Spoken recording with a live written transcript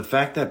The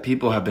fact that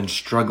people have been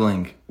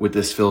struggling with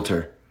this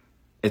filter,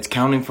 it's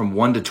counting from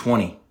 1 to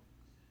 20,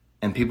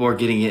 and people are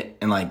getting it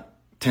in like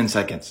 10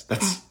 seconds.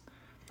 That's...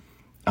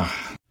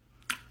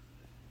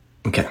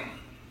 Okay.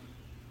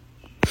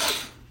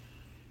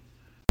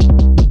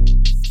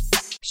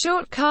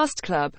 Short Cast Club